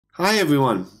Hi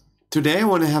everyone! Today I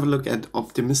want to have a look at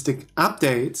optimistic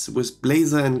updates with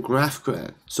Blazor and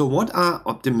GraphQL. So what are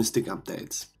optimistic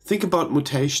updates? Think about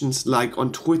mutations like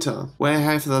on Twitter, where I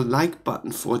have the like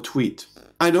button for a tweet.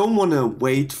 I don't want to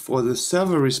wait for the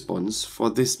server response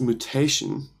for this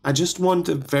mutation. I just want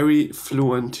a very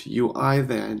fluent UI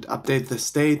there and update the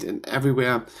state and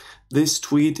everywhere this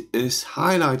tweet is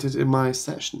highlighted in my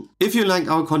session. If you like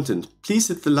our content, please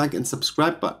hit the like and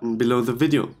subscribe button below the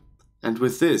video. And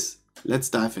with this, let's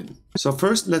dive in. So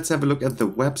first, let's have a look at the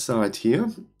website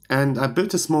here. And I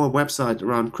built a small website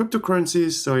around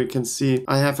cryptocurrencies. So you can see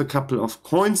I have a couple of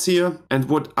coins here. And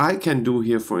what I can do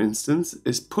here, for instance,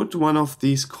 is put one of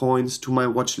these coins to my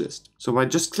watch list. So by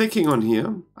just clicking on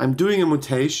here, I'm doing a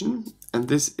mutation. And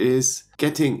this is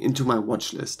getting into my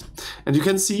watch list. And you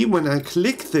can see when I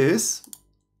click this,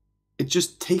 it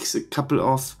just takes a couple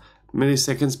of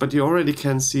milliseconds, but you already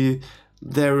can see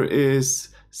there is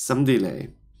some delay.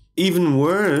 Even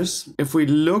worse, if we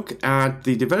look at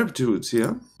the developer tools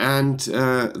here and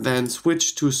then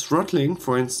switch to throttling,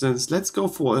 for instance, let's go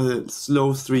for a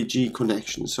slow 3G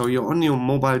connection. So you're on your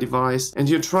mobile device and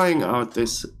you're trying out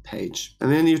this page.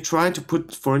 And then you try to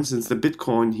put, for instance, the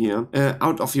Bitcoin here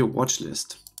out of your watch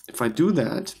list. If I do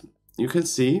that, you can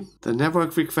see the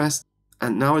network request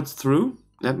and now it's through.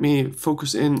 Let me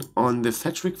focus in on the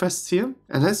fetch requests here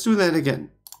and let's do that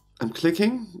again. I'm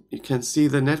clicking, you can see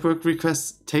the network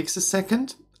request takes a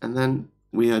second and then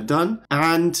we are done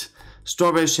and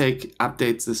Strawberry Shake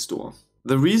updates the store.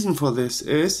 The reason for this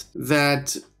is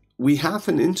that we have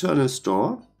an internal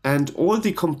store and all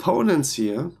the components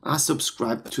here are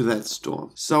subscribed to that store.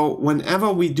 So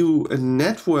whenever we do a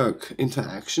network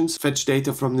interactions, fetch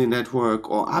data from the network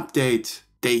or update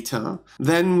data,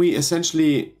 then we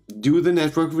essentially do the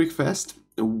network request,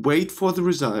 wait for the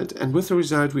result, and with the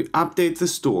result we update the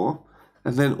store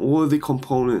and then all the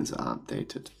components are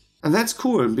updated. And that's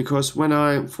cool because when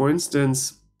I, for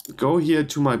instance, go here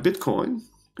to my Bitcoin,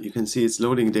 you can see it's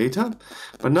loading data,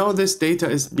 but now this data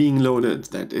is being loaded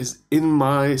that is in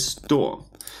my store.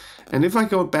 And if I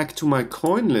go back to my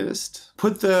coin list,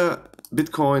 put the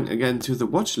Bitcoin again to the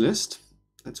watch list,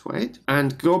 let's wait,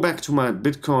 and go back to my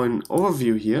Bitcoin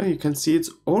overview here, you can see it's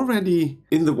already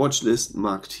in the watch list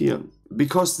marked here.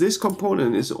 Because this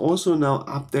component is also now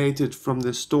updated from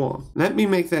the store. Let me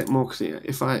make that more clear.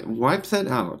 If I wipe that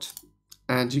out,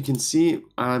 and you can see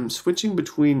I'm switching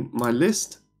between my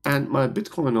list and my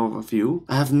Bitcoin overview,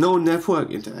 I have no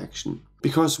network interaction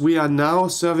because we are now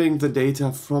serving the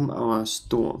data from our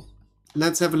store.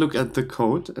 Let's have a look at the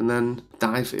code and then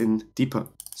dive in deeper.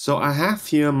 So I have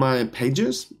here my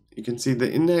pages. You can see the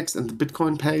index and the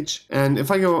Bitcoin page. And if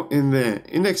I go in the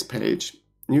index page,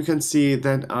 you can see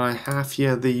that I have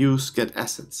here the use get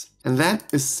assets. And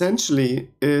that essentially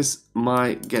is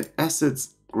my get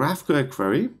assets GraphQL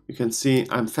query. You can see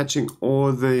I'm fetching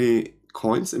all the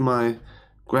coins in my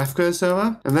GraphQL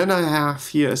server. And then I have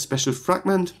here a special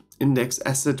fragment index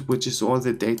asset, which is all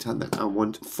the data that I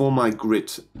want for my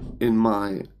grid in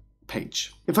my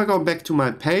page. If I go back to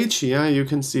my page here, you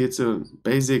can see it's a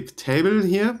basic table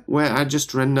here where I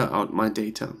just render out my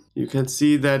data. You can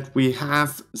see that we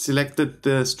have selected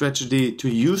the strategy to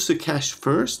use the cache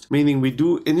first, meaning we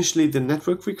do initially the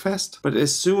network request, but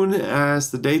as soon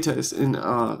as the data is in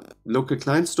our local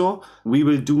client store, we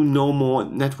will do no more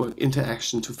network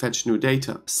interaction to fetch new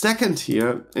data. Second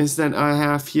here is that I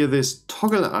have here this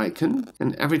toggle icon,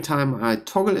 and every time I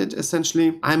toggle it,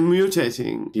 essentially, I'm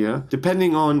mutating here,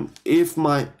 depending on if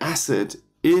my asset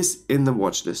is in the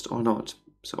watch list or not.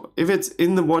 So if it's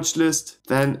in the watch list,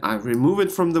 then I remove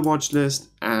it from the watch list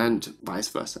and vice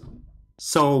versa.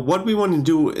 So what we want to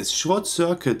do is short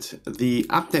circuit the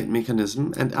update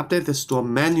mechanism and update the store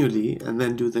manually and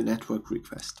then do the network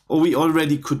request. Or we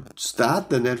already could start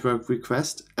the network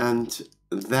request and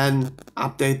then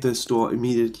update the store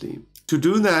immediately. To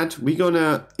do that, we're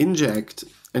gonna inject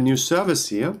a new service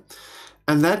here.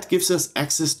 And that gives us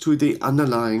access to the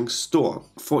underlying store.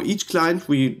 For each client,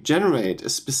 we generate a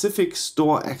specific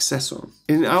store accessor.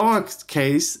 In our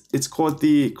case, it's called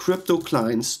the crypto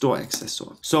client store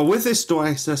accessor. So with this store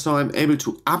accessor, I'm able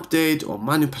to update or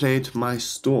manipulate my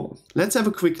store. Let's have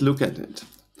a quick look at it.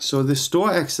 So the store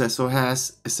accessor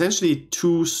has essentially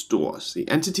two stores, the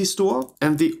entity store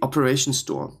and the operation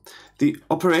store. The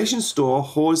operation store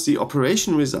holds the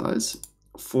operation results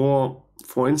for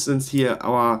instance, here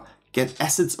our get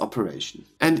assets operation.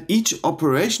 And each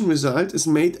operation result is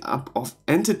made up of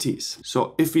entities.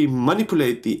 So if we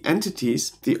manipulate the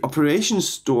entities, the operation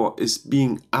store is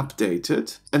being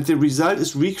updated and the result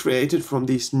is recreated from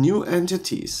these new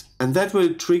entities. And that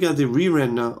will trigger the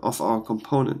re-render of our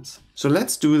components. So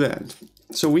let's do that.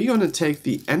 So we're going to take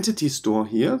the entity store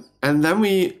here and then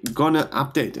we're going to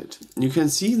update it. You can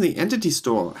see the entity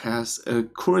store has a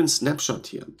current snapshot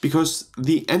here because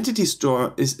the entity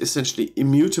store is essentially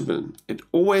immutable. It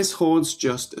always holds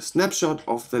just a snapshot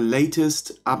of the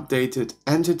latest updated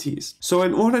entities. So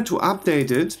in order to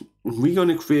update it, we're going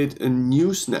to create a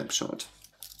new snapshot.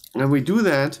 And we do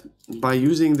that by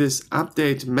using this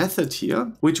update method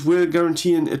here, which will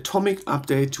guarantee an atomic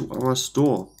update to our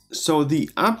store. So the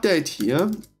update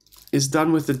here is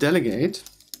done with the delegate,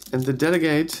 and the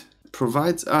delegate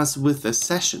provides us with a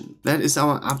session. That is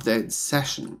our update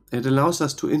session. It allows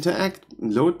us to interact,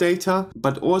 load data,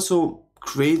 but also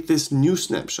create this new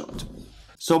snapshot.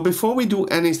 So before we do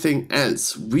anything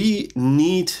else, we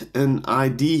need an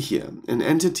ID here, an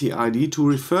entity ID to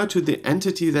refer to the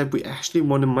entity that we actually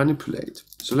want to manipulate.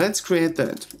 So let's create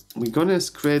that. We're gonna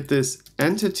create this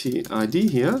entity ID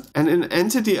here, and an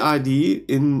entity ID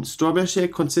in Strawberry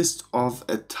Shake consists of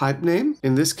a type name.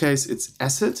 In this case, it's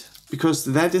asset, because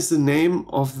that is the name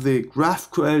of the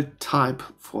GraphQL type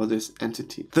for this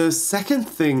entity. The second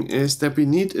thing is that we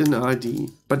need an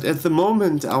ID, but at the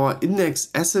moment our index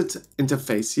asset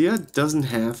interface here doesn't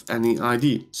have any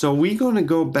ID. So we're gonna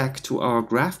go back to our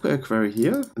GraphQL query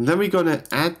here, and then we're gonna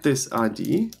add this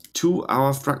ID to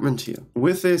our fragment here.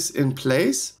 With this in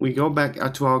place, we go back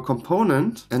to our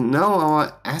component, and now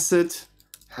our asset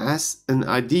has an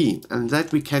ID, and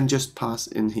that we can just pass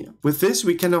in here. With this,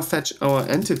 we can now fetch our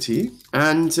entity,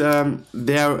 and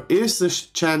there is the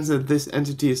chance that this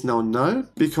entity is now null,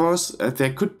 because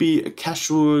there could be a cache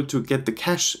rule to get the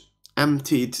cache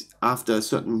emptied after a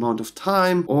certain amount of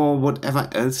time, or whatever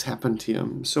else happened here.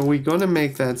 So we're gonna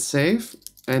make that safe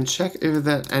and check if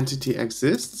that entity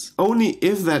exists. Only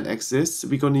if that exists,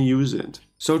 we're gonna use it.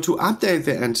 So to update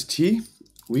the entity,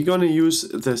 we're going to use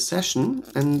the session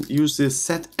and use the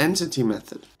setEntity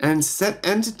method. And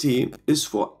setEntity is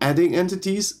for adding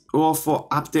entities or for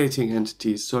updating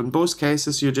entities. So in both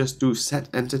cases, you just do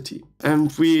setEntity.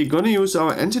 And we're going to use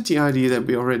our entity ID that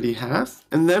we already have.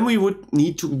 And then we would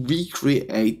need to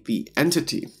recreate the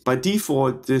entity. By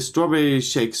default, the Strawberry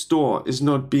Shake store is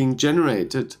not being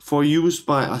generated for use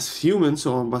by us humans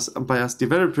or by us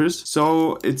developers.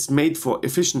 So it's made for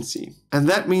efficiency. And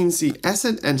that means the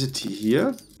asset entity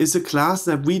here is a class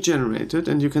that we generated,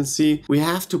 and you can see we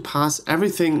have to pass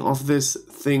everything of this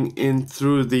thing in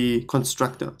through the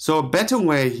constructor. So a better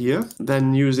way here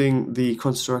than using the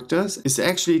constructors is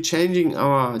actually changing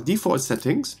our default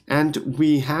settings, and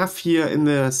we have here in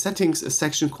the settings a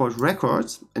section called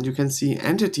records, and you can see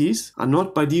entities are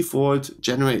not by default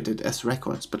generated as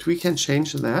records, but we can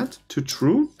change that to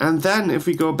true. And then if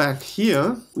we go back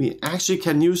here, we actually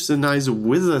can use the nice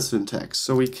wizard syntax.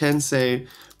 So we can say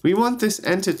we want this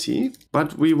entity,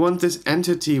 but we want this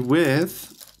entity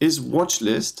with is watch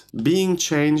list being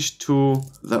changed to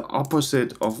the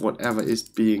opposite of whatever is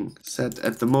being set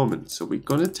at the moment. So we're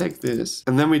gonna take this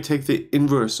and then we take the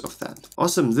inverse of that.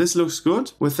 Awesome, this looks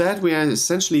good. With that, we are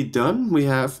essentially done. We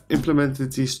have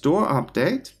implemented the store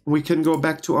update. We can go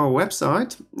back to our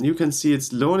website. You can see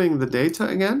it's loading the data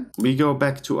again. We go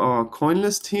back to our coin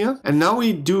list here. And now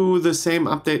we do the same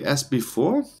update as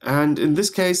before. And in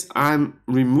this case, I'm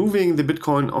removing the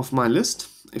Bitcoin off my list.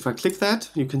 If I click that,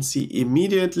 you can see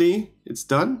immediately it's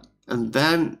done, and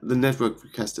then the network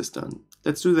request is done.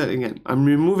 Let's do that again. I'm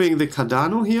removing the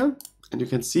Cardano here, and you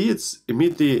can see it's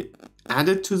immediately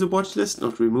added to the watch list,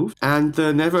 not removed. And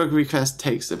the network request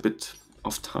takes a bit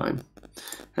of time.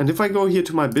 And if I go here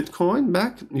to my Bitcoin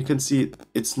back, you can see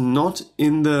it's not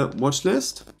in the watch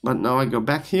list, but now I go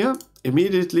back here.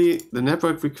 Immediately, the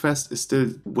network request is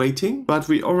still waiting, but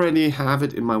we already have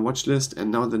it in my watch list, and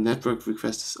now the network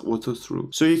request is also through.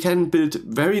 So you can build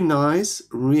very nice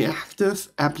reactive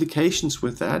applications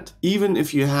with that, even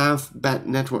if you have bad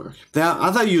network. There are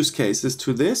other use cases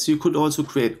to this. You could also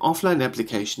create offline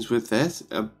applications with that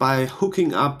by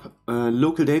hooking up a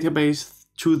local database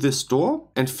to the store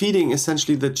and feeding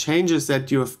essentially the changes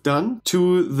that you have done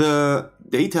to the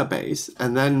database,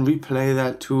 and then replay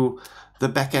that to the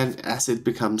backend as it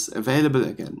becomes available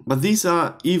again. But these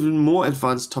are even more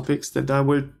advanced topics that I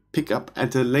will pick up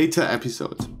at a later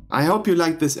episode. I hope you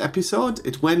liked this episode.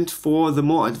 It went for the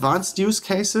more advanced use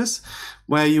cases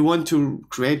where you want to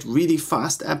create really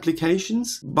fast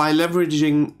applications by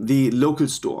leveraging the local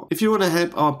store. If you want to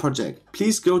help our project,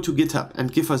 please go to GitHub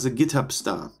and give us a GitHub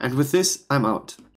star. And with this, I'm out.